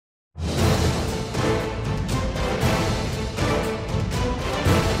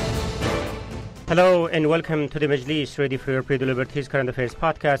Hello and welcome to the Majlis, Radio for European Liberties Current Affairs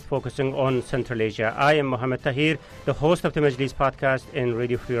podcast focusing on Central Asia. I am Mohammed Tahir, the host of the Majlis podcast and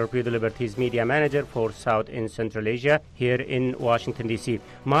Radio for European Liberties media manager for South and Central Asia here in Washington, D.C.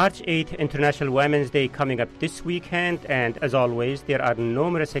 March 8th, International Women's Day coming up this weekend, and as always, there are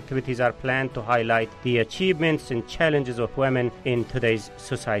numerous activities are planned to highlight the achievements and challenges of women in today's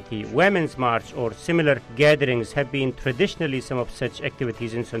society. Women's March or similar gatherings have been traditionally some of such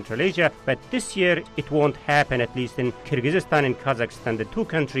activities in Central Asia, but this year it won't happen, at least in Kyrgyzstan and Kazakhstan, the two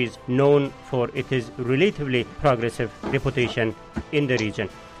countries known for its relatively progressive reputation in the region.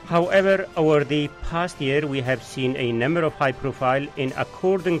 However, over the past year, we have seen a number of high-profile and,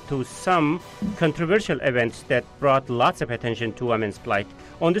 according to some, controversial events that brought lots of attention to women's plight.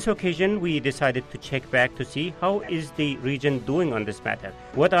 On this occasion, we decided to check back to see how is the region doing on this matter.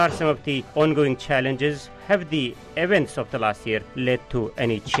 What are some of the ongoing challenges? Have the events of the last year led to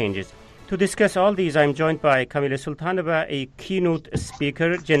any changes? To discuss all these, I'm joined by Kamila Sultanova, a keynote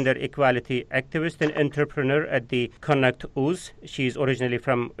speaker, gender equality activist, and entrepreneur at the Connect Uz. She is originally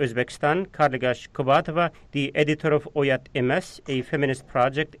from Uzbekistan. Karligash Kubatova, the editor of Oyat MS, a feminist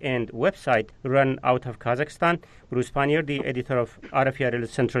project and website run out of Kazakhstan. Bruce Pannier, the editor of Arafiyaril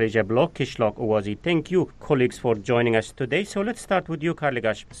Central Asia blog, Kishlok Owazi. Thank you, colleagues, for joining us today. So let's start with you,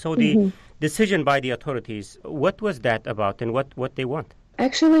 Karligash. So the decision by the authorities, what was that about and what they want?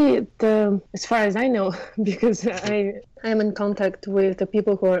 Actually, as far as I know, because I am in contact with the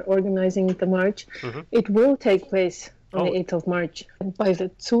people who are organizing the march, it will take place on the 8th of March. By the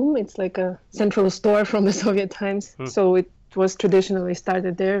Zoom, it's like a central store from the Soviet times. So it was traditionally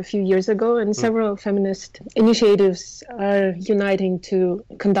started there a few years ago, and several feminist initiatives are uniting to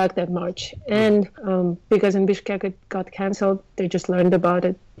conduct that march. And because in Bishkek it got canceled, they just learned about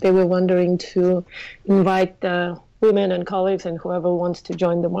it. They were wondering to invite the women and colleagues and whoever wants to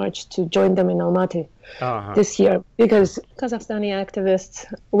join the march to join them in Almaty this year, because Kazakhstani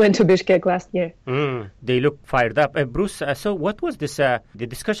activists went to Bishkek last year. They look fired up. Bruce, so what was this the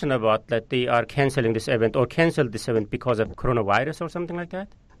discussion about that they are canceling this event or canceled this event because of coronavirus or something like that?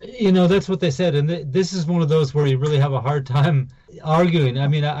 You know, that's what they said. And this is one of those where you really have a hard time arguing. I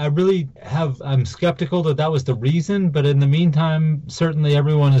mean, I'm skeptical that was the reason. But in the meantime, certainly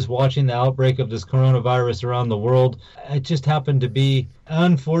everyone is watching the outbreak of this coronavirus around the world. It just happened to be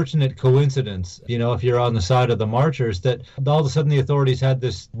unfortunate coincidence, you know, if you're on the side of the marchers, that all of a sudden the authorities had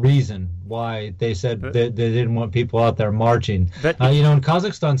this reason why they said they didn't want people out there marching. But you know, in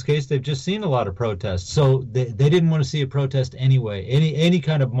Kazakhstan's case, they've just seen a lot of protests, so they didn't want to see a protest anyway. Any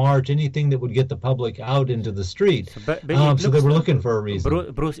kind of march, anything that would get the public out into the street. So they were looking for a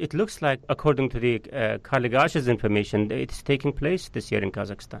reason. Bruce, it looks like, according to the Karligash's information, it's taking place this year in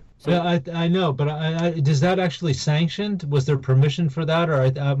Kazakhstan. So yeah, I know, but is that actually sanctioned? Was there permission for that? Or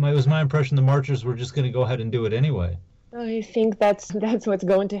it was my impression the marchers were just going to go ahead and do it anyway. I think that's what's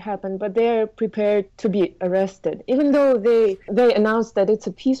going to happen, but they're prepared to be arrested. Even though they announced that it's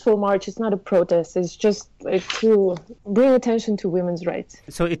a peaceful march, it's not a protest, it's just like to bring attention to women's rights.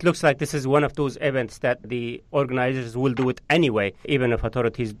 So it looks like this is one of those events that the organizers will do it anyway, even if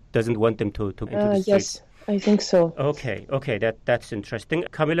authorities doesn't want them to into the streets. Yes, I think so. Okay, that's interesting.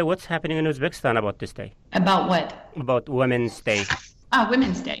 Kamila, what's happening in Uzbekistan about this day? About what? About Women's Day.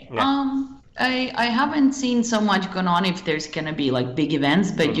 Women's Day. Yeah. I haven't seen so much going on if there's going to be like big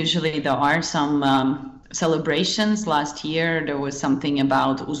events, but usually there are some celebrations. Last year there was something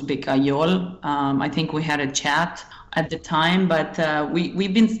about Uzbek Ayol. I think we had a chat at the time, but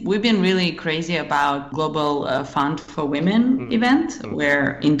we've been really crazy about Global Fund for Women event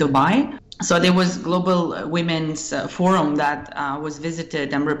where in Dubai. So there was Global Women's Forum that was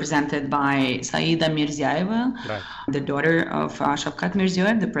visited and represented by Saida Mirziyoyeva, the daughter of Shavkat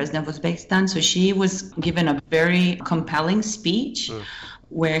Mirziyoyev, the president of Uzbekistan. So she was given a very compelling speech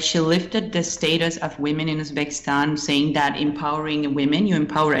where she lifted the status of women in Uzbekistan, saying that empowering women, you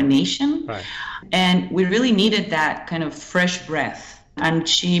empower a nation. And we really needed that kind of fresh breath. And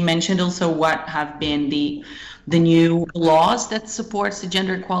she mentioned also what have been the new laws that supports the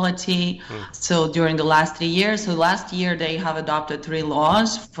gender equality. So during the last 3 years, last year they have adopted 3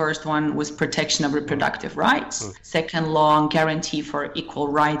 laws. First one was protection of reproductive rights. Second law, guarantee for equal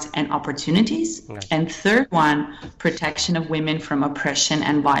rights and opportunities. And third one, protection of women from oppression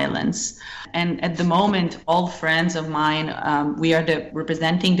and violence. And at the moment, all friends of mine, we are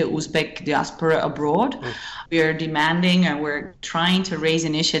representing the Uzbek diaspora abroad. We are demanding and we're trying to raise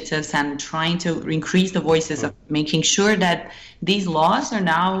initiatives and trying to increase the voices of making sure that these laws are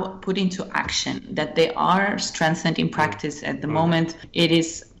now put into action, that they are strengthened in practice. At the moment, it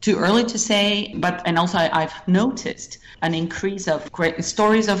is too early to say, and also I've noticed an increase of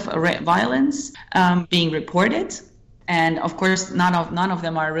stories of violence being reported. And of course, none of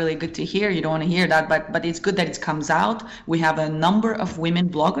them are really good to hear. You don't want to hear that, but it's good that it comes out. We have a number of women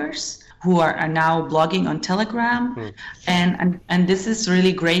bloggers who are now blogging on Telegram. And this is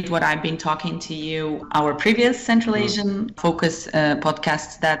really great what I've been talking to you, our previous Central Asian focus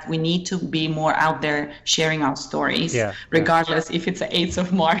podcasts, that we need to be more out there sharing our stories, regardless if it's the 8th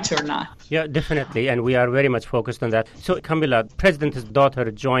of March or not. Yeah, definitely. And we are very much focused on that. So, Kamila, President's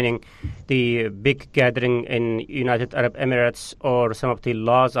daughter joining the big gathering in United Arab Emirates, or some of the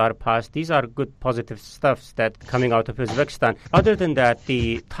laws are passed. These are good, positive stuffs that coming out of Uzbekistan. Other than that,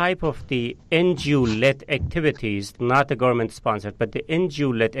 the type of the NGO-led activities, not the government-sponsored, but the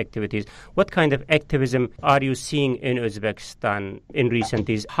NGO-led activities, what kind of activism are you seeing in Uzbekistan in recent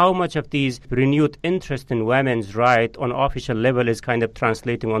days? How much of these renewed interest in women's rights on official level is kind of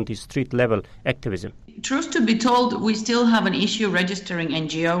translating on the street-level activism? Truth to be told, we still have an issue registering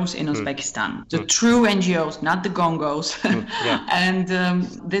NGOs in Uzbekistan. The true NGOs, not the gongos. And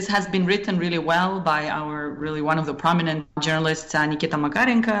this has been written really well by one of the prominent journalists, Nikita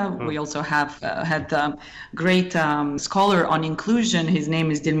Makarenko. We also have had a great scholar on inclusion. His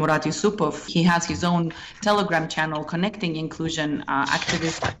name is Dilmurat Yusupov. He has his own Telegram channel connecting inclusion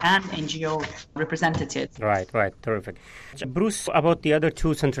activists and NGO representatives. Right. Terrific. Bruce, about the other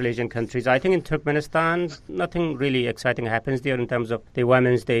two Central Asian countries, I think in Turkmenistan, nothing really exciting happens there in terms of the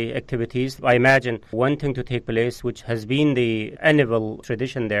Women's Day activities. I imagine one thing to take place, which has been the annual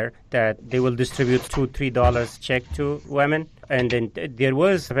tradition there, that they will distribute $2-3 check to women. And then there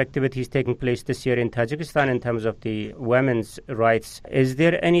was activities taking place this year in Tajikistan in terms of the women's rights. Is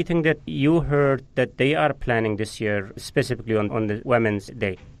there anything that you heard that they are planning this year, specifically on the Women's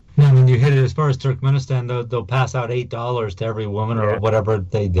Day? I mean, you hit it. As far as Turkmenistan, they'll pass out $8 to every woman or whatever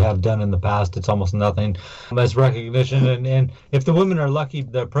they have done in the past. It's almost nothing as recognition. And if the women are lucky,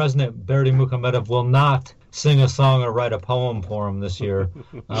 the president, Berdi Muhamedov, will not sing a song or write a poem for him this year.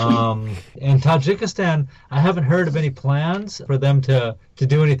 In Tajikistan, I haven't heard of any plans for them to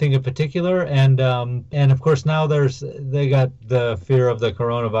do anything in particular. And of course now they got the fear of the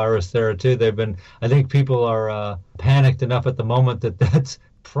coronavirus there too. I think people are panicked enough at the moment that's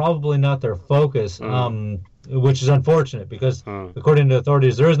probably not their focus, which is unfortunate because according to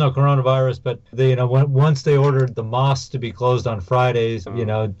authorities, there is no coronavirus, but once they ordered the mosques to be closed on Fridays,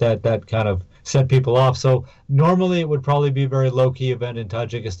 that kind of set people off. So normally it would probably be a very low-key event in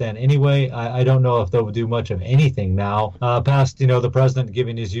Tajikistan anyway. I don't know if they'll do much of anything now, past, the president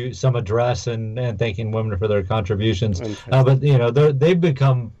giving some address and thanking women for their contributions. But, they've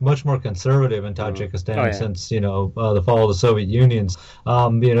become much more conservative in Tajikistan since, the fall of the Soviet Union.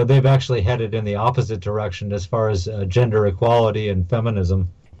 They've actually headed in the opposite direction as far as gender equality and feminism.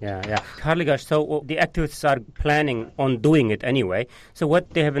 Yeah. Karligash, so the activists are planning on doing it anyway. So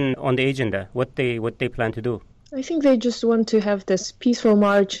what they have on the agenda, what they plan to do? I think they just want to have this peaceful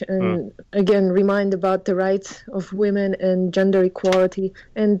march and again remind about the rights of women and gender equality.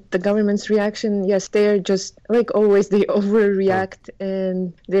 And the government's reaction, yes, they're just like always, they overreact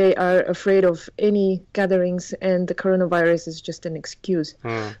and they are afraid of any gatherings, and the coronavirus is just an excuse.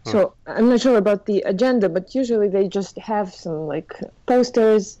 So I'm not sure about the agenda, but usually they just have some like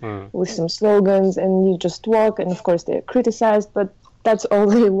posters with some slogans and you just walk, and of course they're criticized, but that's all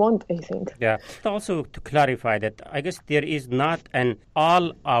they want, I think. Yeah. Also, to clarify that, I guess there is not an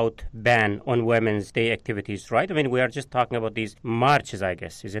all-out ban on Women's Day activities, right? I mean, we are just talking about these marches, I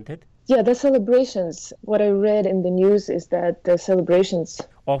guess, isn't it? Yeah, the celebrations. What I read in the news is that the celebrations...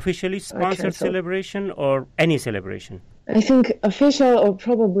 Officially sponsored celebration or any celebration? I think official or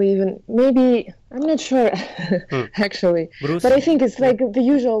probably even, maybe, I'm not sure, actually. Bruce? But I think it's like the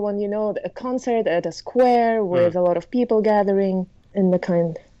usual one, a concert at a square with a lot of people gathering. In the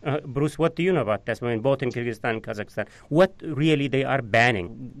kind. Bruce, what do you know about this? I mean, both in Kyrgyzstan and Kazakhstan, what really they are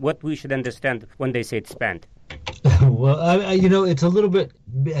banning? What we should understand when they say it's banned? Well, it's a little bit,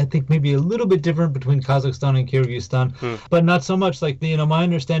 I think maybe a little bit different between Kazakhstan and Kyrgyzstan, but not so much. Like, my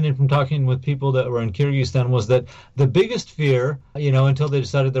understanding from talking with people that were in Kyrgyzstan was that the biggest fear, until they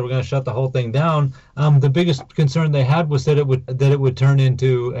decided they were going to shut the whole thing down, the biggest concern they had was that it would turn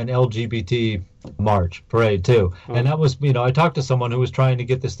into an LGBT parade too. And that was, I talked to someone who was trying to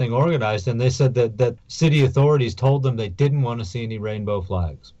get this thing organized, and they said that city authorities told them they didn't want to see any rainbow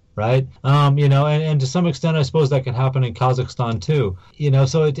flags. right? And to some extent, I suppose that can happen in Kazakhstan too.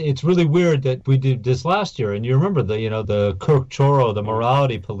 So it's really weird that we did this last year. And you remember the Kirk Choro, the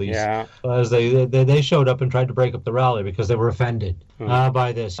morality police, as they showed up and tried to break up the rally because they were offended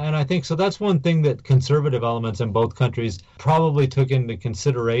by this. And I think so. That's one thing that conservative elements in both countries probably took into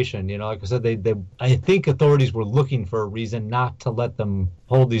consideration. Like I said, I think authorities were looking for a reason not to let them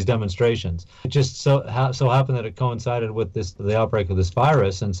hold these demonstrations. It just so happened that it coincided with the outbreak of this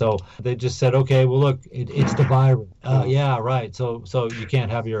virus, and so they just said, okay, well, look, it's the virus. Yeah, right. So you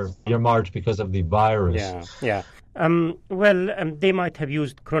can't have your march because of the virus. Yeah. They might have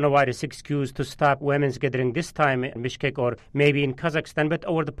used coronavirus excuse to stop women's gathering this time in Bishkek or maybe in Kazakhstan. But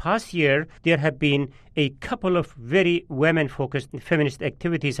over the past year, there have been a couple of very women-focused feminist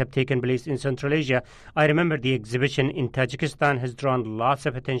activities have taken place in Central Asia. I remember the exhibition in Tajikistan has drawn lots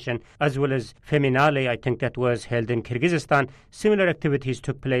of attention, as well as Feminale, I think that was held in Kyrgyzstan. Similar activities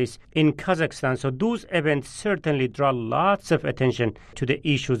took place in Kazakhstan. So those events certainly draw lots of attention to the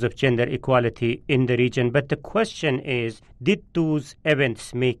issues of gender equality in the region. But the question is, did those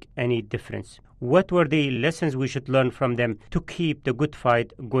events make any difference? What were the lessons we should learn from them to keep the good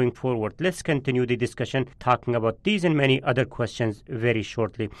fight going forward? Let's continue the discussion talking about these and many other questions very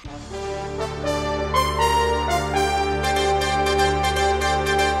shortly.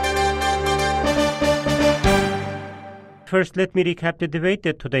 First, let me recap the debate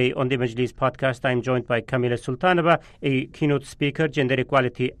that today on the Majlis podcast. I'm joined by Kamila Sultanova, a keynote speaker, gender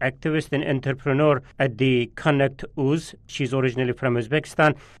equality activist and entrepreneur at the Connect UZ. She's originally from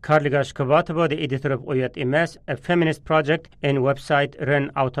Uzbekistan. Karligash Kavatova, the editor of Oyat Imes, a feminist project and website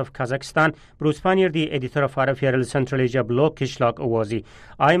run out of Kazakhstan. Bruce Pannier, the editor of Arafyaril Central Asia blog, Kishlak Awazi.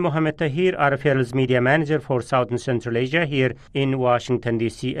 I'm Mohammed Tahir, Arafyaril's media manager for South and Central Asia here in Washington,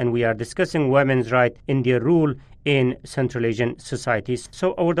 D.C., and we are discussing women's rights in their role in Central Asian societies.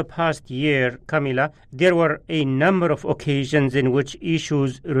 So over the past year, Kamila, there were a number of occasions in which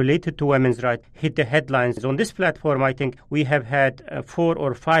issues related to women's rights hit the headlines. On this platform, I think we have had 4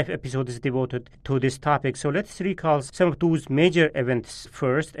 or 5 episodes devoted to this topic. So let's recall some of those major events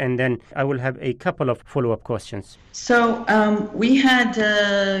first, and then I will have a couple of follow-up questions. So we had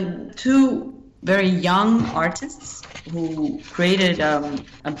 2 very young artists who created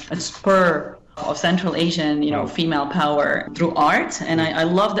a spur of Central Asian, female power through art. And I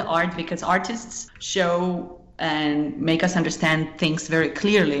love the art because artists show and make us understand things very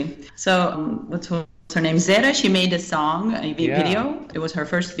clearly. So what's her name? Zera, she made a song, a video. It was her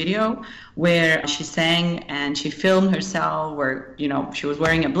first video where she sang and she filmed herself where, she was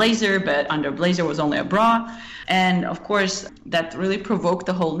wearing a blazer, but under blazer was only a bra. And of course, that really provoked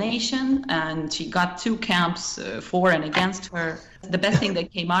the whole nation. And she got 2 camps for and against her. The best thing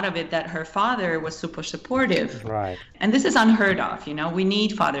that came out of it, that her father was super supportive. Right. And this is unheard of. We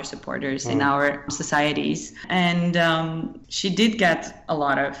need father supporters in our societies. And she did get a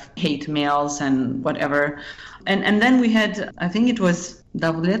lot of hate mails and whatever. And then we had, I think it was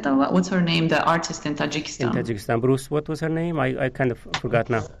Davletova, what's her name, the artist in Tajikistan. In Tajikistan. Bruce, what was her name? I kind of forgot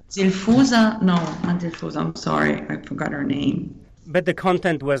now. Zilfuza? No, not Zilfuza. I'm sorry. I forgot her name. But the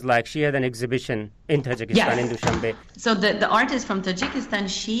content was like she had an exhibition in Tajikistan, in Dushanbe. So the artist from Tajikistan,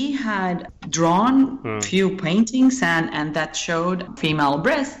 she had drawn few paintings and that showed female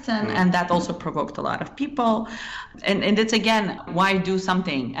breasts and that also provoked a lot of people. And it's again, why do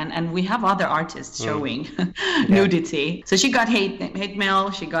something? And we have other artists showing nudity. So she got hate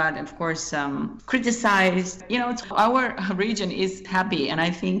mail. She got, of course, criticized. Our region is happy, and I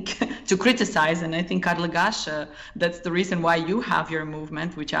think to criticize. And I think Karligash, that's the reason why you have your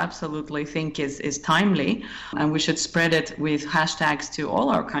movement, which I absolutely think is timely, and we should spread it with hashtags to all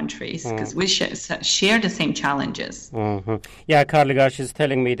our countries because we share the same challenges. Yeah, Karligash is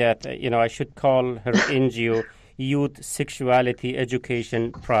telling me that I should call her NGO Youth Sexuality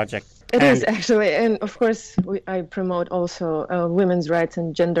Education Project. It is actually, and of course I promote also women's rights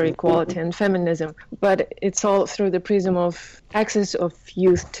and gender equality and feminism, but it's all through the prism of access of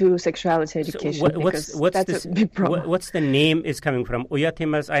youth to sexuality education. So that's a big problem. What's the name is coming from?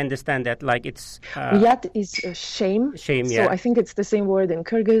 Uyatimas, I understand that, like it's... Uyat is shame. Shame, So I think it's the same word in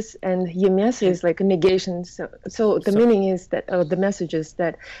Kyrgyz, and yemes is like a negation. So the meaning is that, the message is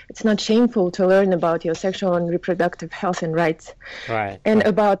that it's not shameful to learn about your sexual and reproductive health and rights. Right. And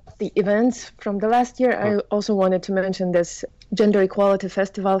about the events from the last year, I also wanted to mention this Gender Equality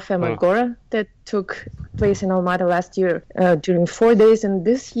Festival, Femagora, that took place in Almaty last year during 4 days. And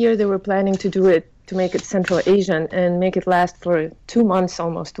this year they were planning to do it, to make it Central Asian and make it last for 2 months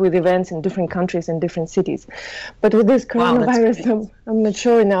almost, with events in different countries and different cities. But with this coronavirus, I'm not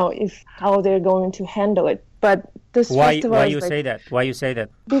sure now how they're going to handle it. But this festival Why is you like, say that? Why you say that?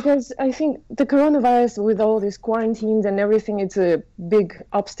 because I think the coronavirus, with all these quarantines and everything, it's a big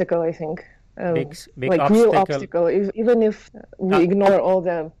obstacle, I think. Big like obstacle. real obstacle, even if we ignore all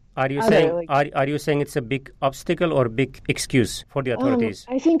the Are you other, saying like, are you saying it's a big obstacle or big excuse for the authorities?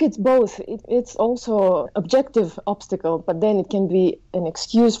 I think it's both. It's also objective obstacle, but then it can be an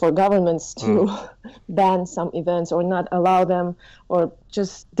excuse for governments to ban some events or not allow them, or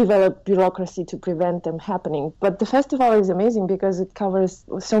just develop bureaucracy to prevent them happening. But the festival is amazing because it covers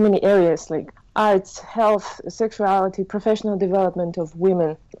so many areas, like arts, health, sexuality, professional development of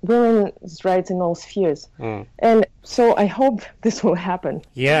women's rights in all spheres. And so I hope this will happen.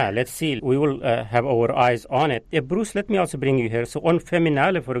 Yeah, let's see. We will have our eyes on it. Bruce, let me also bring you here. So on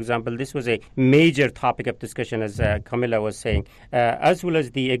Feminale, for example, this was a major topic of discussion, as Camilla was saying, as well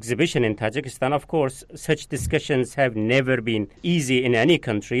as the exhibition in Tajikistan. Of course, such discussions have never been easy in any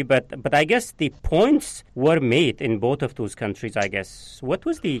country, but I guess the points were made in both of those countries, I guess. What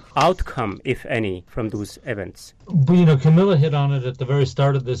was the outcome, if any, from those events? Camilla hit on it at the very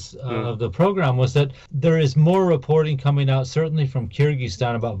start of this of the program, was that there is more reporting coming out, certainly from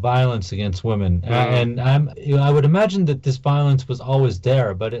Kyrgyzstan, about violence against women. And I would imagine that this violence was always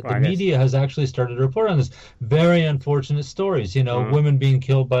there, but the media has actually started to report on this very unfortunate stories, women being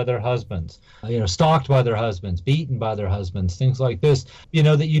killed by their husbands, stalked by their husbands, beaten by their husbands, things like this,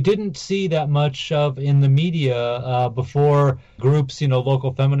 that you didn't see that much of in the media before groups,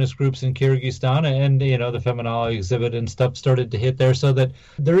 local feminist groups in Kyrgyzstan and, the Feminale exhibit and stuff started to hit there, so that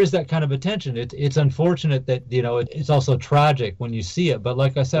there is that kind of attention. It's unfortunate that, it's also tragic when you see it. But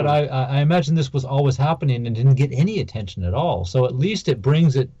like I said, I imagine this was always happening and didn't get any attention at all. So at least it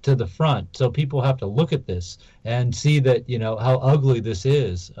brings it to the front. So people have to look at this and see that, how ugly this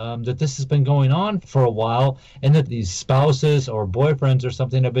is, that this has been going on for a while, and that these spouses or boyfriends or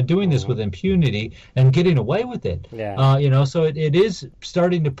something have been doing this with impunity and getting away with it. So it is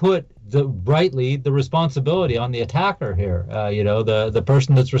starting to put rightly the responsibility on the attacker here, the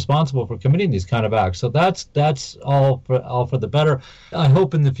person that's responsible for committing these kind of acts. So that's all for the better. I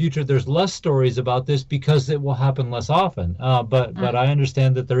hope in the future there's less stories about this because it will happen less often. But I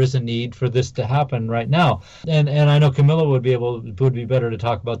understand that there is a need for this to happen right now. And I know Camilla would be better to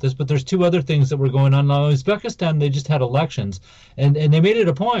talk about this, but there's two other things that were going on now. In Uzbekistan, they just had elections, and they made it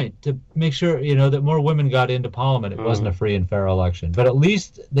a point to make sure, that more women got into parliament. It wasn't a free and fair election, but at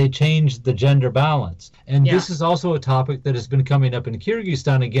least they changed the gender balance. And this is also a topic that has been coming up in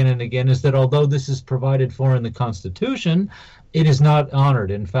Kyrgyzstan again and again, is that although this is provided for in the constitution, it is not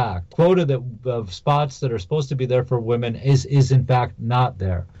honored. In fact, quota of spots that are supposed to be there for women is in fact not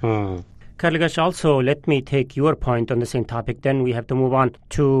there. Karligash, also let me take your point on the same topic. Then we have to move on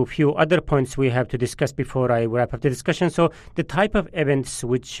to a few other points we have to discuss before I wrap up the discussion. So the type of events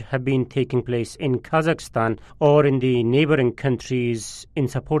which have been taking place in Kazakhstan or in the neighboring countries in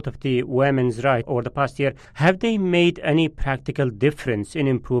support of the women's rights over the past year, have they made any practical difference in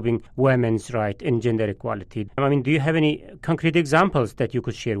improving women's rights in gender equality? I mean, do you have any concrete examples that you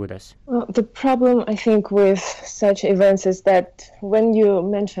could share with us? Well, the problem, I think, with such events is that when you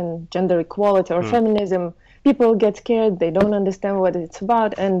mention gender equality or feminism, people get scared, they don't understand what it's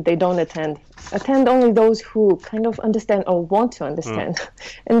about, and they don't attend. Attend only those who kind of understand or want to understand.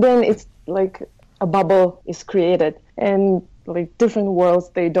 And then it's like a bubble is created, and like different worlds,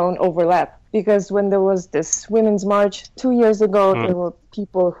 they don't overlap. Because when there was this women's march 2 years ago, there were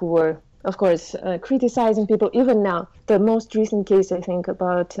people who were, of course, criticizing people. Even now, the most recent case, I think,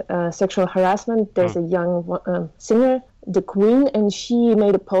 about sexual harassment, there's a young singer, the Queen, and she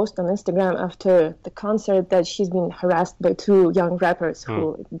made a post on Instagram after the concert that she's been harassed by two young rappers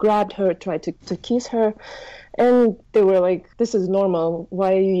who grabbed her, tried to kiss her, and they were like, this is normal,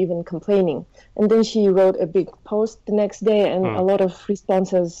 why are you even complaining? And then she wrote a big post the next day, and a lot of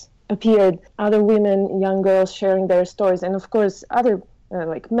responses appeared, other women, young girls sharing their stories, and of course other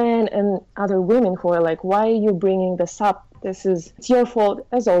like men and other women who are like, why are you bringing this up? It's your fault,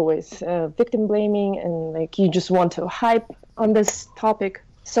 as always, victim blaming, and like you just want to hype on this topic.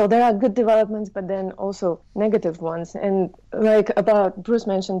 So there are good developments, but then also negative ones. And like about Bruce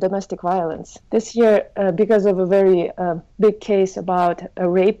mentioned domestic violence. This year, because of a very big case about a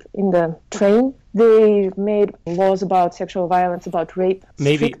rape in the train, they made laws about sexual violence, about rape.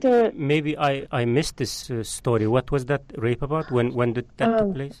 Maybe I missed this story. What was that rape about? When did that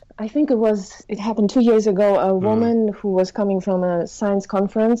take place? I think it happened 2 years ago. A woman who was coming from a science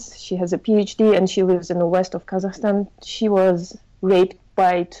conference, she has a PhD and she lives in the west of Kazakhstan. She was raped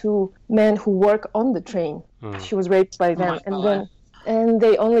by two men who work on the train. She was raped by them, and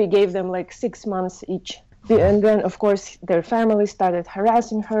they only gave them like 6 months each. And then, of course, their family started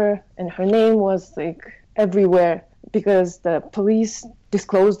harassing her, and her name was like everywhere because the police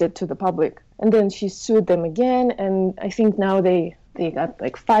disclosed it to the public. And then she sued them again, and I think now they got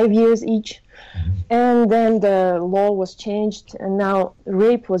like 5 years each. And then the law was changed, and now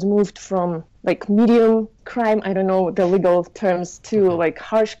rape was moved from like medium crime, I don't know the legal terms, to like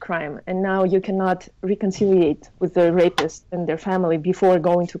harsh crime. And now you cannot reconciliate with the rapist and their family before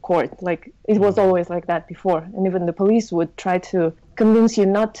going to court. Like it was always like that before. And even the police would try to convince you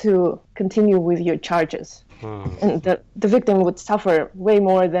not to continue with your charges. And the victim would suffer way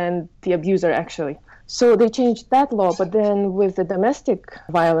more than the abuser actually. So they changed that law, but then with the domestic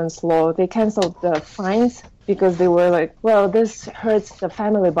violence law, they canceled the fines because they were like, well, this hurts the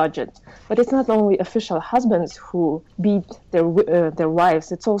family budget. But it's not only official husbands who beat their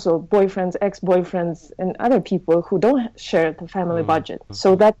wives, it's also boyfriends, ex-boyfriends, and other people who don't share the family budget.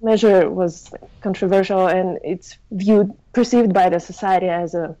 So that measure was controversial, and it's perceived by the society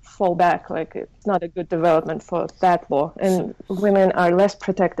as a fallback, like it's not a good development for that law, and women are less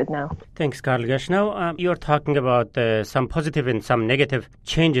protected now. Thanks, Karlgash. Now, you're talking about some positive and some negative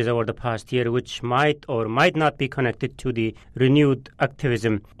changes over the past year, which might or might not be connected to the renewed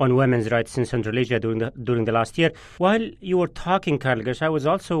activism on women's rights in Central Asia during the last year. While you were talking, Karlgash, I was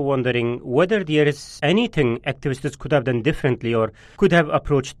also wondering whether there is anything activists could have done differently or could have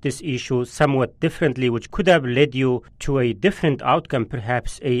approached this issue somewhat differently, which could have led you to a different outcome,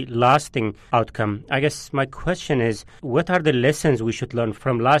 perhaps a lasting outcome. I guess my question is, what are the lessons we should learn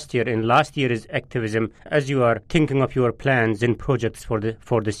from last year and last year's activism as you are thinking of your plans and projects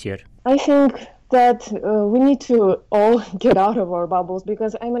for this year? I think that we need to all get out of our bubbles,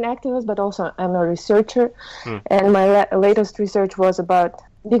 because I'm an activist, but also I'm a researcher. And my latest research was about,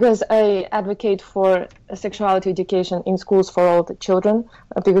 because I advocate for sexuality education in schools for all the children,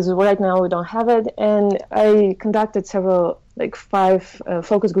 because right now we don't have it. And I conducted several, like 5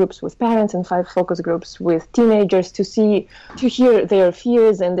 focus groups with parents and 5 focus groups with teenagers to hear their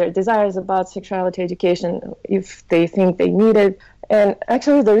fears and their desires about sexuality education, if they think they need it. And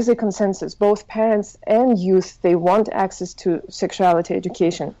actually there is a consensus. Both parents and youth, they want access to sexuality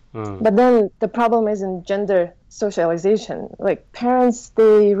education. But then the problem is in gender socialization. Like parents,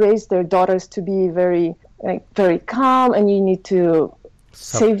 they raise their daughters to be very calm, and you need to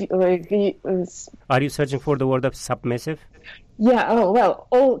Are you searching for the word of submissive? Yeah,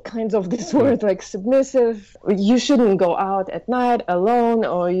 all kinds of this word, like submissive. You shouldn't go out at night alone,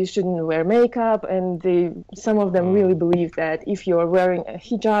 or you shouldn't wear makeup. And some of them really believe that if you're wearing a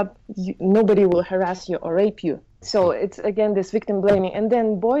hijab, nobody will harass you or rape you. So it's, again, this victim blaming. And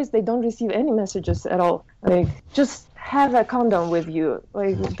then boys, they don't receive any messages at all. Like, just have a condom with you.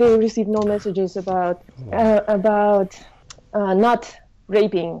 Like, they receive no messages about not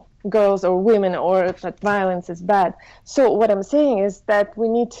raping girls or women, or that violence is bad. So what I'm saying is that we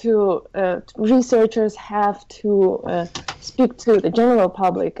need to, researchers have to speak to the general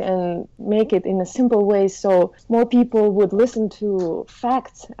public and make it in a simple way so more people would listen to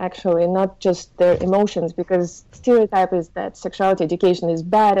facts, actually, not just their emotions, because stereotype is that sexuality education is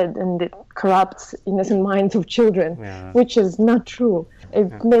bad and it corrupts innocent minds of children, which is not true.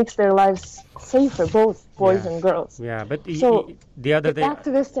 It makes their lives safer, both boys and girls. Yeah, but so the other day,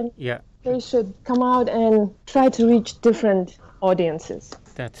 activists and they should come out and try to reach different audiences.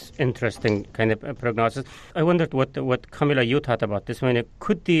 That's interesting kind of prognosis. I wondered what Camila, you thought about this. When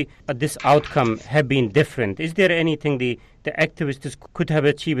could this outcome have been different? Is there anything the activists could have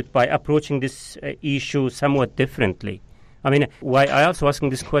achieved by approaching this issue somewhat differently? I mean, why I also asking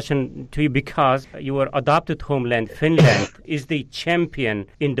this question to you, because your adopted homeland, Finland, is the champion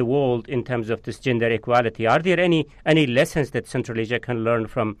in the world in terms of this gender equality. Are there any lessons that Central Asia can learn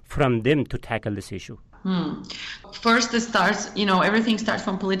from them to tackle this issue? First, everything starts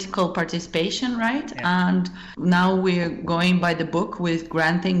from political participation, right? Yeah. And now we're going by the book with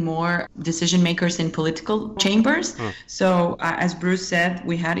granting more decision makers in political chambers. So as Bruce said,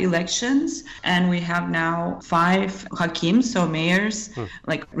 we had elections, and we have now 5 hakims, so mayors,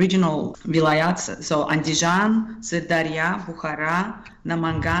 like regional vilayats, so Andijan, Sirdarya, Bukhara,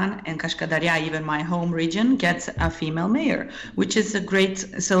 Namangan, and Kashkadarya, even my home region, gets a female mayor, which is a great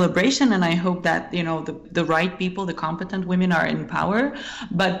celebration. And I hope that, the right people, the competent women are in power.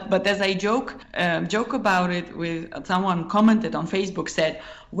 But as I joke about it, with someone commented on Facebook, said,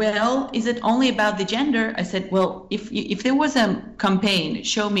 well, is it only about the gender? I said, well, if there was a campaign,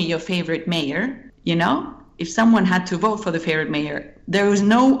 show me your favorite mayor, if someone had to vote for the favorite mayor, there was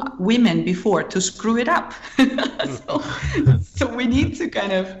no women before to screw it up. So we need to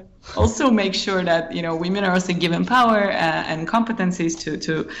kind of also make sure that, you know, women are also given power and competencies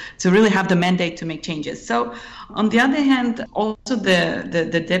to really have the mandate to make changes. So on the other hand, also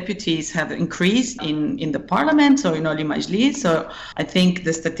the deputies have increased in the parliament, so in Oli Majlis. So I think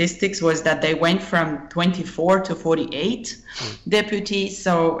the statistics was that they went from 24 to 48 deputies.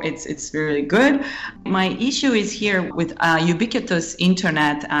 So it's really good. My issue is here with ubiquitous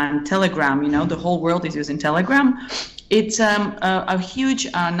internet and Telegram. You know, the whole world is using Telegram. It's a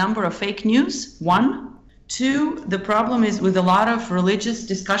huge number of fake news, one. Two, the problem is with a lot of religious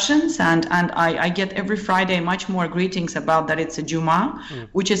discussions, and I get every Friday much more greetings about that it's a Juma,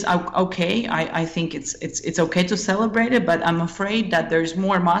 which is okay. I think it's okay to celebrate it, but I'm afraid that there's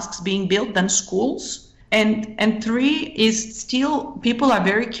more mosques being built than schools. And three is still people are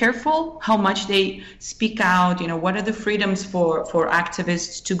very careful how much they speak out. You know, what are the freedoms for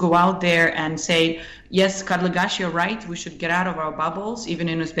activists to go out there and say, yes, Karlagash, you're right, we should get out of our bubbles. Even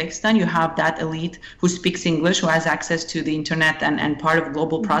in Uzbekistan, you have that elite who speaks English, who has access to the internet and part of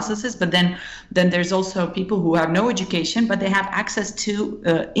global processes. But then there's also people who have no education, but they have access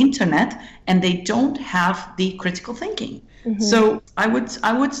to internet and they don't have the critical thinking. So I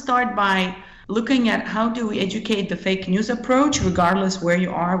would start by looking at how do we educate the fake news approach, regardless where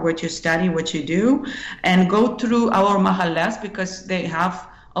you are, what you study, what you do, and go through our mahallas, because they have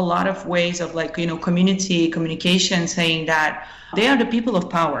a lot of ways of, like, you know, community communication, saying that they are the people of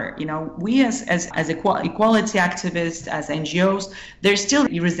power. You know, we as equality activists, as NGOs, there's still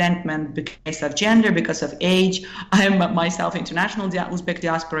resentment because of gender, because of age. I am myself international Uzbek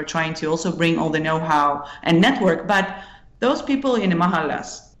diaspora, trying to also bring all the know-how and network, but those people in the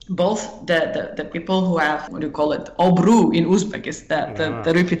mahallas, both the people who have, what do you call it, obru in Uzbek, is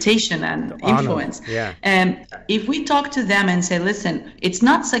the reputation and influence. Yeah. And if we talk to them and say, listen, it's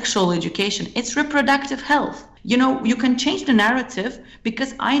not sexual education, it's reproductive health. You know, you can change the narrative,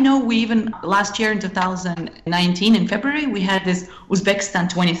 because I know we even last year in 2019 in February, we had this Uzbekistan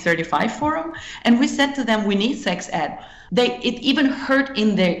 2035 forum, and we said to them, we need sex ed. It even hurt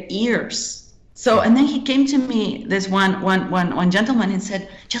in their ears. So, and then he came to me, this one gentleman, and said,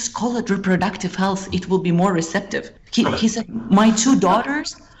 just call it reproductive health. It will be more receptive. He said, my 2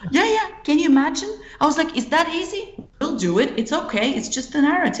 daughters. Yeah. Can you imagine? I was like, is that easy? We'll do it. It's okay. It's just a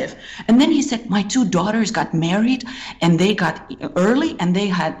narrative. And then he said, my 2 daughters got married and they got early and they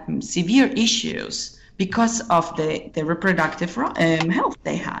had severe issues because of the reproductive health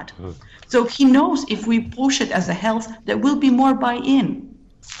they had. So he knows if we push it as a health, there will be more buy-in.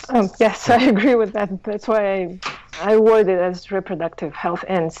 Yes, I agree with that. That's why I word it as reproductive health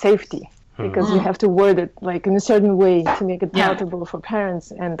and safety, because you have to word it like in a certain way to make it palatable for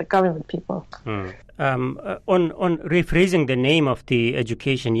parents and the government people. On rephrasing the name of the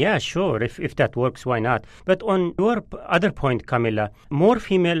education, yeah, sure, if that works, why not? But on your other point, Camilla, more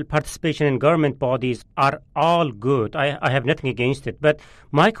female participation in government bodies are all good. I have nothing against it. But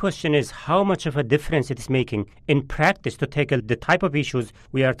my question is how much of a difference it is making in practice to tackle the type of issues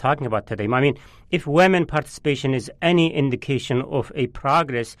we are talking about today. I mean, if women participation is any indication of a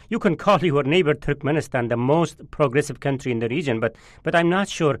progress, you can call your neighbor Turkmenistan the most progressive country in the region, but I'm not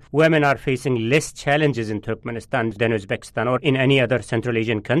sure women are facing less challenges in Turkmenistan than Uzbekistan or in any other Central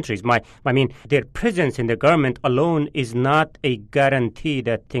Asian countries. I mean, their presence in the government alone is not a guarantee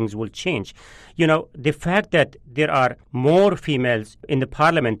that things will change. You know, the fact that there are more females in the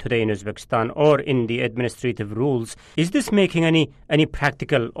parliament today in Uzbekistan or in the administrative rules, is this making any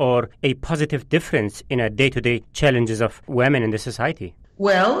practical or a positive difference in a day-to-day challenges of women in the society?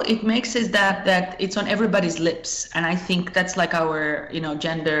 Well, it makes it that it's on everybody's lips. And I think that's like our, you know,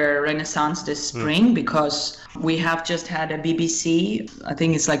 gender renaissance this spring, because we have just had a BBC, I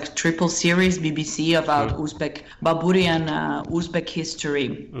think it's like triple series BBC about Uzbek, Baburian Uzbek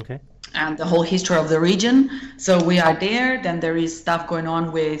history. Okay. And the whole history of the region. So we are there. Then there is stuff going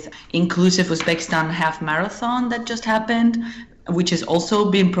on with Inclusive Uzbekistan Half Marathon that just happened, which has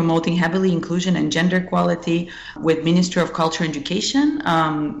also been promoting heavily inclusion and gender equality with Ministry of Culture and Education,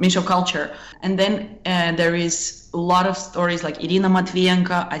 Ministry of Culture. And then there is a lot of stories like Irina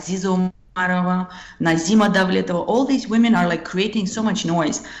Matvienko, Aziza Umarova, Nazima Davletova. All these women are like creating so much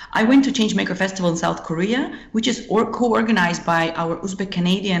noise. I went to Changemaker Festival in South Korea, which is co-organized by our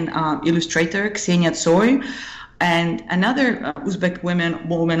Uzbek-Canadian illustrator, Ksenia Tsoy. And another Uzbek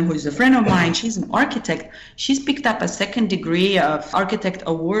woman who is a friend of mine, she's an architect. She's picked up a second degree of architect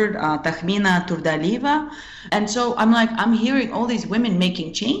award, Tahmina Turdalieva. And so I'm hearing all these women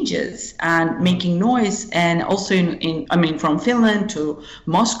making changes and making noise. And also from Finland to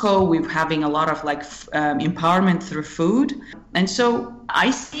Moscow, we're having a lot of empowerment through food. And so I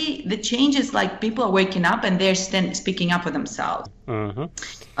see the changes, like people are waking up and they're speaking up for themselves.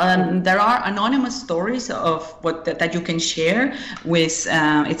 There are anonymous stories of what that you can share with,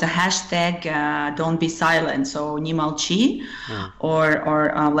 it's a hashtag, don't be silent, so не молчи,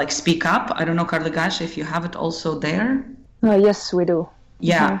 or like speak up. I don't know, Karligash, if you have it also there. Yes, we do.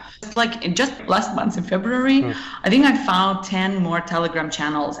 Yeah, it's like just last month in February, I think I found 10 more Telegram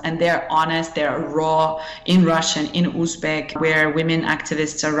channels, and they're honest, they're raw, in Russian, in Uzbek, where women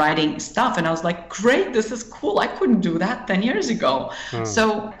activists are writing stuff. And I was like, great, this is cool. I couldn't do that 10 years ago.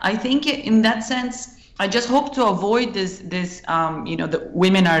 So I think in that sense, I just hope to avoid this the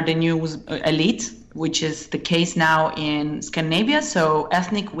women are the new elite, which is the case now in Scandinavia. So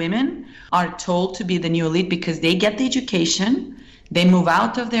ethnic women are told to be the new elite because they get the education. They move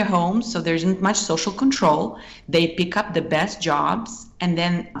out of their homes, so there isn't much social control. They pick up the best jobs, and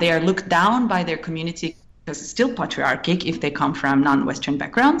then they are looked down by their community because it's still patriarchic if they come from non-Western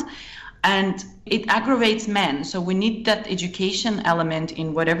backgrounds. And it aggravates men. So we need that education element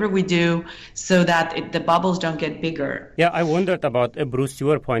in whatever we do so that the bubbles don't get bigger. Yeah, I wondered about, Bruce,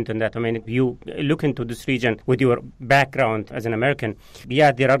 your point on that. I mean, if you look into this region with your background as an American,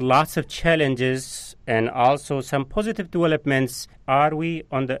 yeah, there are lots of challenges and also some positive developments. Are we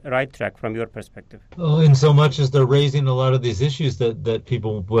on the right track from your perspective? Well, in so much as they're raising a lot of these issues that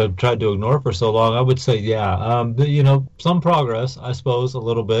people have tried to ignore for so long, I would say, some progress, I suppose, a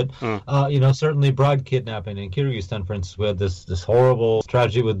little bit. Certainly bride kidnapping in Kyrgyzstan, for instance, we had this horrible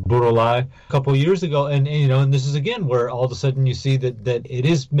tragedy with Burolai a couple of years ago. And this is again where all of a sudden you see that it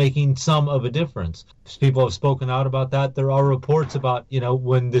is making some of a difference. People have spoken out about that. There are reports about,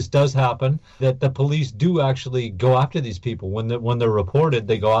 when this does happen, that the police do actually go after these people. When they're reported,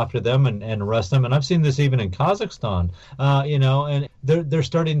 they go after them and arrest them. And I've seen this even in Kazakhstan, and they're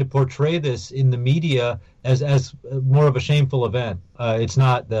starting to portray this in the media as more of a shameful event. It's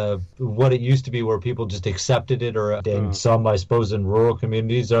not what it used to be where people just accepted it, or in some, I suppose, in rural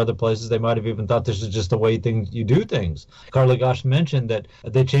communities or other places, they might have even thought this is just the way you do things. Karligash mentioned that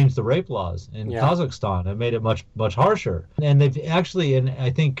they changed the rape laws in Kazakhstan and made it much, much harsher. And they've actually, and I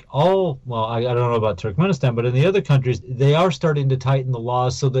think I don't know about Turkmenistan, but in the other countries, they are starting to tighten the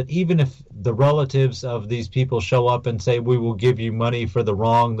laws so that even if the relatives of these people show up and say, we will give you money for the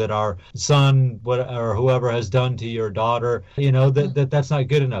wrong that our son or whoever has done to your daughter, that's not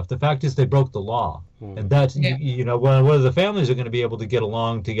good enough. The fact is they broke the law. And that's, whether the families are going to be able to get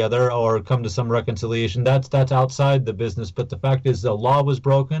along together or come to some reconciliation, that's outside the business. But the fact is the law was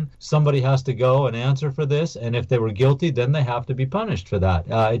broken. Somebody has to go and answer for this. And if they were guilty, then they have to be punished for that.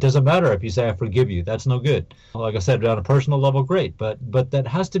 It doesn't matter if you say, I forgive you. That's no good. Like I said, on a personal level, great. But that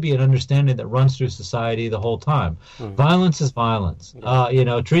has to be an understanding that runs through society the whole time. Violence is violence.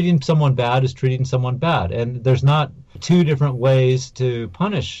 Treating someone bad is treating someone bad. And there's not two different ways to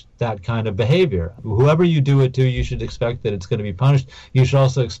punish that kind of behavior. Whoever you do it to, you should expect that it's going to be punished. You should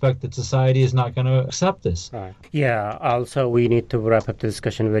also expect that society is not going to accept this. Right. Yeah, also we need to wrap up the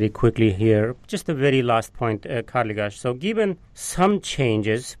discussion very quickly here. Just the very last point, Karligash. So given some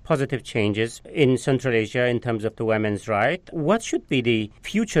changes, positive changes in Central Asia in terms of the women's right, what should be the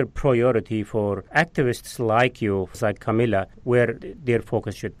future priority for activists like you, like Camilla, where their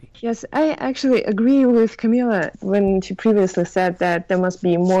focus should be? Yes, I actually agree with Camilla when she previously said that there must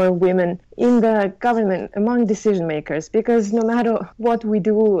be more women in the government among decision makers, because no matter what we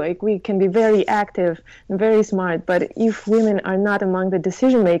do, like, we can be very active and very smart, but if women are not among the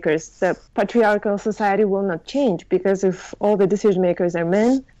decision makers, the patriarchal society will not change, because if all the decision makers are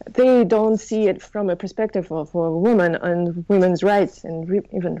men, they don't see it from a perspective of a woman and women's rights and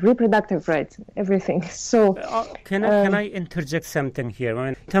even reproductive rights, everything. So can I interject something here? I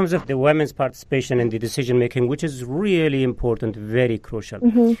mean, in terms of the women's participation in the decision making, which is really important, very crucial.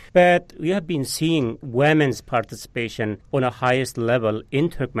 But we have been seeing women's participation on a highest level in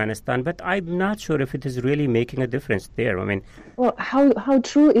Turkmenistan, but I'm not sure if it is really making a difference there. I mean, well, how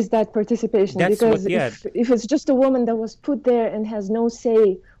true is that participation? Because if it's just a woman that was put there and has no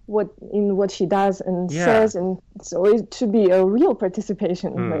say what she does and says, and so it should be a real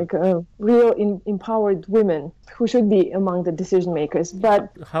participation, like a real empowered women who should be among the decision makers.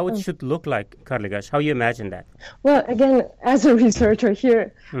 But how it should look like, Karligash? How you imagine that? Well, again, as a researcher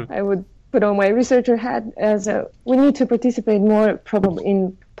here, I would put on my researcher hat we need to participate more probably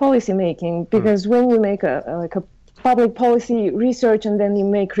in policy making, because when you make a public policy research and then you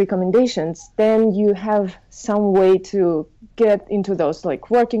make recommendations, then you have some way to get into those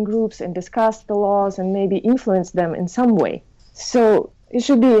working groups and discuss the laws and maybe influence them in some way. So it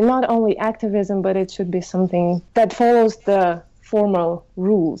should be not only activism, but it should be something that follows the formal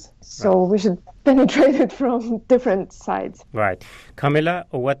rules. So we should penetrate it from different sides. Right. Camilla,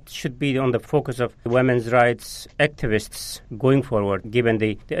 what should be on the focus of women's rights activists going forward, given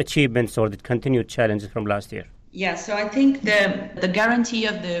the achievements or the continued challenges from last year? Yeah, so I think the guarantee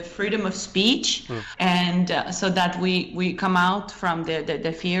of the freedom of speech and so that we come out from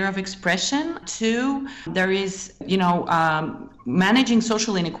the fear of expression. Two, there is, managing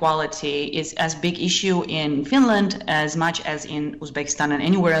social inequality is as big issue in Finland as much as in Uzbekistan and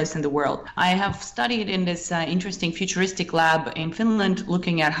anywhere else in the world. I have studied in this interesting futuristic lab in Finland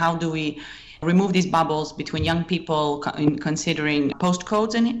looking at how do we remove these bubbles between young people in considering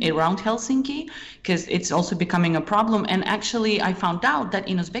postcodes around Helsinki, because it's also becoming a problem. And actually, I found out that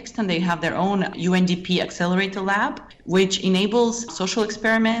in Uzbekistan, they have their own UNDP accelerator lab, which enables social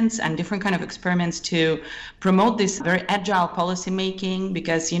experiments and different kind of experiments to promote this very agile policy making,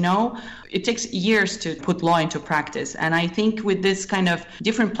 because, it takes years to put law into practice. And I think with this kind of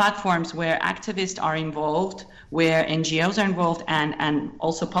different platforms where activists are involved, where NGOs are involved and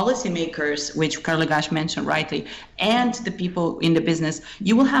also policymakers, which Karl Gash mentioned rightly, and the people in the business,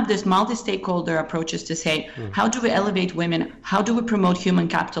 you will have this multi-stakeholder approaches to say, how do we elevate women? How do we promote human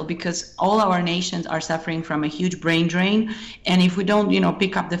capital? Because all our nations are suffering from a huge brain drain. And if we don't,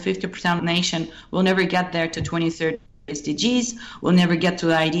 pick up the 50% nation, we'll never get there to 2030. SDGs. We'll never get to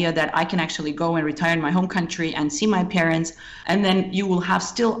the idea that I can actually go and retire in my home country and see my parents. And then you will have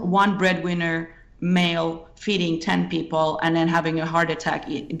still one breadwinner male feeding 10 people and then having a heart attack,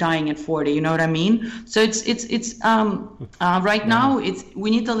 dying at 40. You know what I mean? So it's right now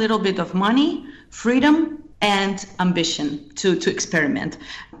we need a little bit of money, freedom, and ambition to experiment.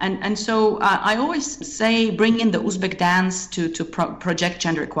 And so I always say bring in the Uzbek dance to project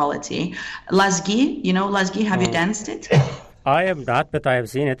gender equality. Lazgi, Lazgi, have you danced it? I am not, but I have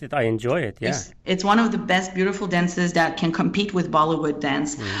seen it. I enjoy it, yeah. It's one of the best beautiful dances that can compete with Bollywood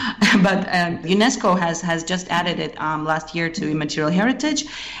dance. But UNESCO has just added it last year to immaterial heritage.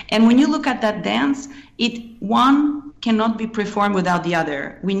 And when you look at that dance, one cannot be performed without the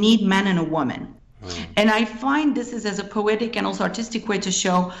other. We need man and a woman. And I find this is as a poetic and also artistic way to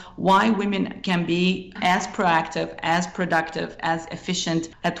show why women can be as proactive, as productive, as efficient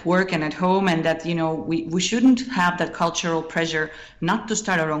at work and at home, and that, we shouldn't have that cultural pressure not to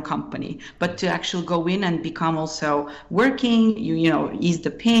start our own company, but to actually go in and become also working, ease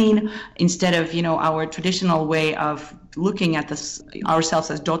the pain, instead of, our traditional way of looking at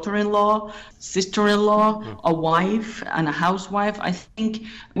ourselves as daughter-in-law, sister-in-law, a wife and a housewife. I think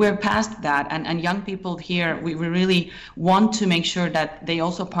we're past that. And young people here, we really want to make sure that they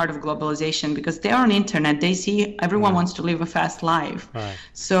also part of globalization, because they are on internet. They see everyone wants to live a fast life. Right.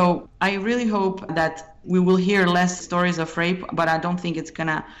 So I really hope that we will hear less stories of rape, but I don't think it's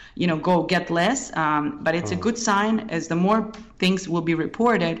gonna, go get less. But it's a good sign, as the more things will be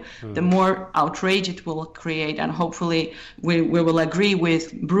reported, the more outrage it will create, and hopefully we will agree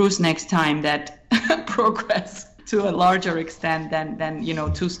with Bruce next time that progress to a larger extent than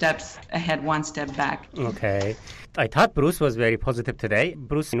 2 steps ahead, 1 step back. Okay. I thought Bruce was very positive today.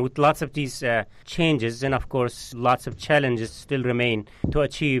 Bruce, with lots of these changes and, of course, lots of challenges still remain to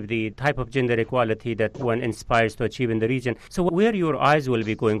achieve the type of gender equality that one inspires to achieve in the region. So where your eyes will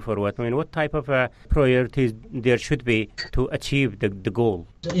be going forward? I mean, what type of priorities there should be to achieve the goal?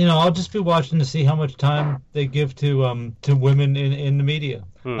 I'll just be watching to see how much time they give to women in the media.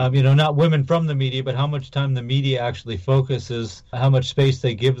 Not women from the media, but how much time the media actually focuses, how much space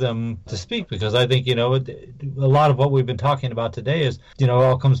they give them to speak. Because I think, a lot of what we've been talking about today is,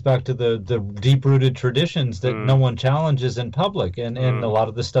 all comes back to the deep-rooted traditions that no one challenges in public. And a lot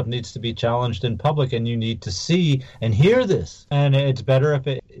of this stuff needs to be challenged in public, and you need to see and hear this. And it's better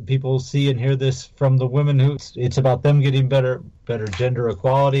if people see and hear this from the women who it's about them getting better gender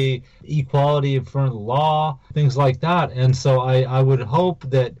equality in front of the law, things like that. And so I would hope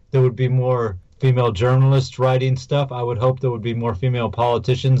that there would be more female journalists writing stuff. I would hope there would be more female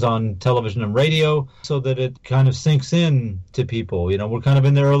politicians on television and radio, so that it kind of sinks in to people. We're kind of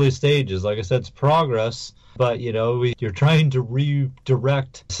in the early stages. Like I said, it's progress, but you're trying to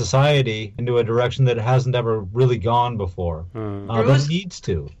redirect society into a direction that it hasn't ever really gone before. But it needs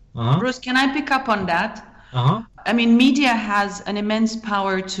to. Bruce, can I pick up on that? I mean, media has an immense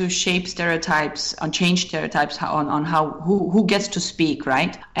power to shape stereotypes, and change stereotypes on how who gets to speak,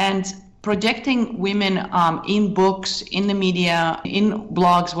 right? And projecting women in books, in the media, in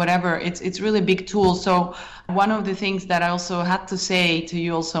blogs, whatever, it's really a big tool. So one of the things that I also had to say to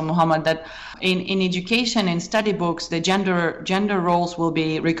you also, Mohammed, that in education, in study books, the gender roles will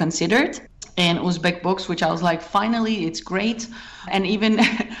be reconsidered. in Uzbek books, which I was like, finally, it's great. And even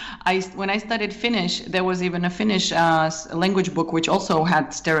when I studied Finnish, there was even a Finnish language book which also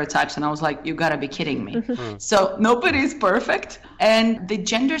had stereotypes, and I was like, you gotta be kidding me. So nobody's perfect, and the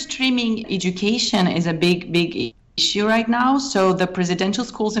gender streaming education is a big issue right now. So the presidential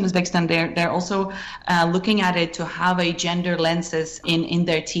schools in Uzbekistan, they're also looking at it to have a gender lenses in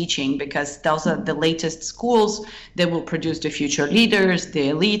their teaching, because those are the latest schools that will produce the future leaders, the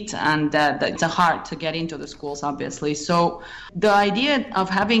elite, and it's hard to get into the schools, obviously. So the idea of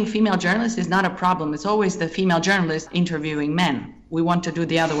having female journalists is not a problem. It's always the female journalists interviewing men. We want to do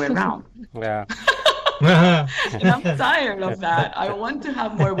the other way around. Yeah. And I'm tired of that. I want to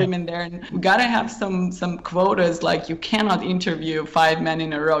have more women there, and we gotta have some quotas. Like, you cannot interview 5 men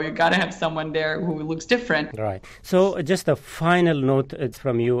in a row. You gotta have someone there who looks different. Right. So just a final note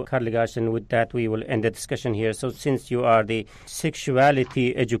from you, Karligash, and with that we will end the discussion here. So since you are the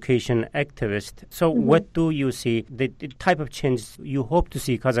sexuality education activist, so what do you see, the type of change you hope to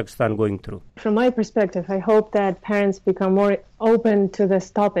see Kazakhstan going through? From my perspective, I hope that parents become more open to this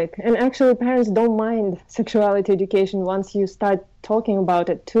topic. And actually, parents don't mind sexuality education once you start talking about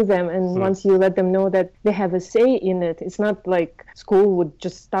it to them, and once you let them know that they have a say in it. It's not like school would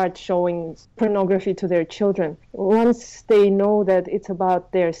just start showing pornography to their children. Once they know that it's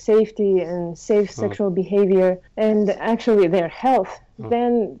about their safety and safe sexual behavior and actually their health,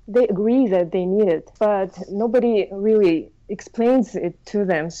 then they agree that they need it. But nobody really explains it to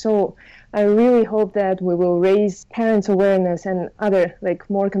them. So I really hope that we will raise parents' awareness and other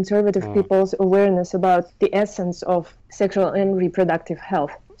more conservative people's awareness about the essence of sexual and reproductive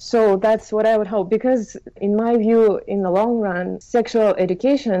health. So that's what I would hope, because in my view, in the long run, sexual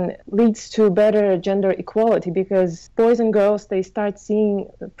education leads to better gender equality, because boys and girls, they start seeing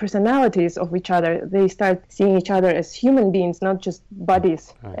personalities of each other. They start seeing each other as human beings, not just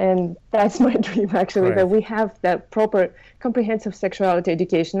bodies. Right. And that's my dream, actually, that we have that proper comprehensive sexuality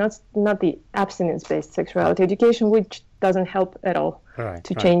education, not the abstinence-based sexuality education, which doesn't help at all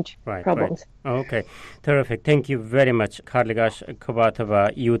to change problems. Okay, terrific. Thank you very much, Karligash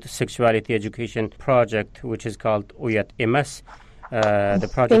Kubatova, Youth Sexuality Education Project, which is called Uyat Emas. The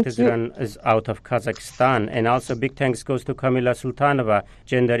project is out of Kazakhstan. And also big thanks goes to Kamila Sultanova,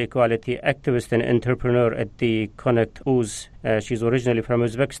 gender equality activist and entrepreneur at the Connect Uz. She's originally from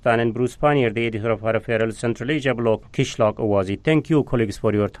Uzbekistan, and Bruce Pannier, the editor of Haraferal Central Asia blog, Kishlok Awazi. Thank you, colleagues,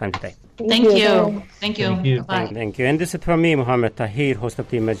 for your time today. Thank you. Thank you. Bye. Thank you. And this is from me, Mohammed Tahir, host of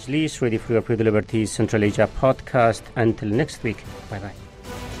the Majlis, Radio Free Liberties Central Asia podcast. Until next week, bye-bye.